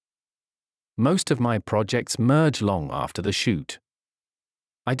most of my projects merge long after the shoot.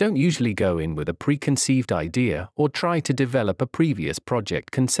 I don't usually go in with a preconceived idea or try to develop a previous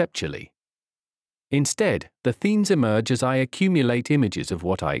project conceptually. Instead, the themes emerge as I accumulate images of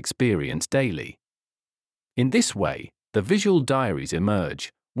what I experience daily. In this way, the visual diaries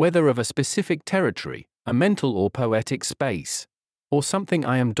emerge, whether of a specific territory, a mental or poetic space, or something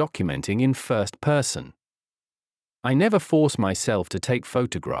I am documenting in first person. I never force myself to take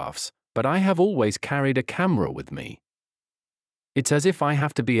photographs, but I have always carried a camera with me. It's as if I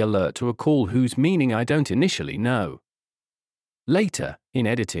have to be alert to a call whose meaning I don't initially know. Later, in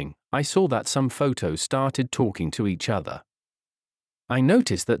editing, I saw that some photos started talking to each other. I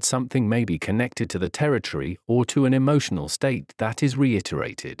noticed that something may be connected to the territory or to an emotional state that is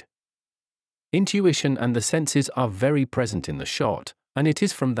reiterated. Intuition and the senses are very present in the shot, and it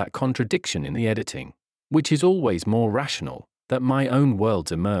is from that contradiction in the editing, which is always more rational, that my own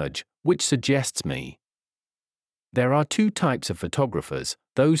worlds emerge, which suggests me. There are two types of photographers,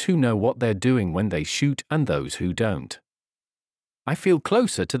 those who know what they're doing when they shoot and those who don't. I feel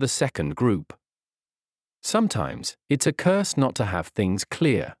closer to the second group. Sometimes, it's a curse not to have things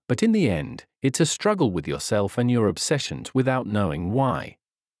clear, but in the end, it's a struggle with yourself and your obsessions without knowing why.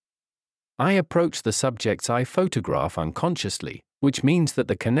 I approach the subjects I photograph unconsciously, which means that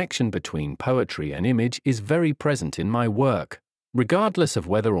the connection between poetry and image is very present in my work, regardless of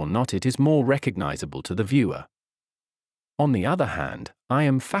whether or not it is more recognizable to the viewer. On the other hand, I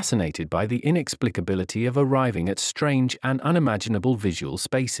am fascinated by the inexplicability of arriving at strange and unimaginable visual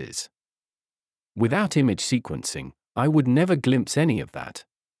spaces. Without image sequencing, I would never glimpse any of that.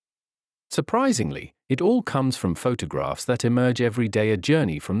 Surprisingly, it all comes from photographs that emerge every day, a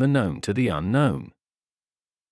journey from the known to the unknown.